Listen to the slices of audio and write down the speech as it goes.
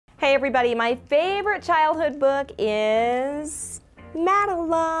Hey everybody, my favorite childhood book is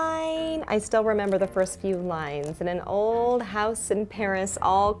Madeline. I still remember the first few lines. In an old house in Paris,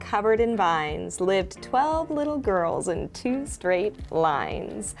 all covered in vines, lived 12 little girls in 2 straight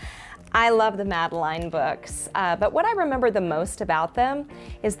lines. I love the Madeline books, but what I remember the most about them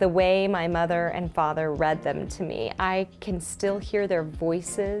is the way my mother and father read them to me. I can still hear their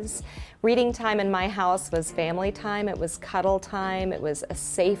voices. Reading time in my house was family time, it was cuddle time, it was a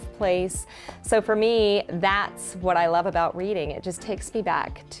safe place. So for me, that's what I love about reading. It just takes me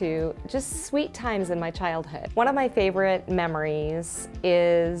back to just sweet times in my childhood. One of my favorite memories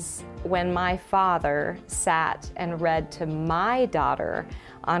is when my father sat and read to my daughter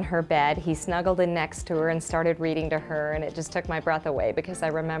on her bed. He snuggled in next to her and started reading to her, and it just took my breath away because I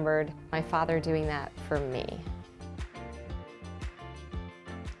remembered my father doing that for me.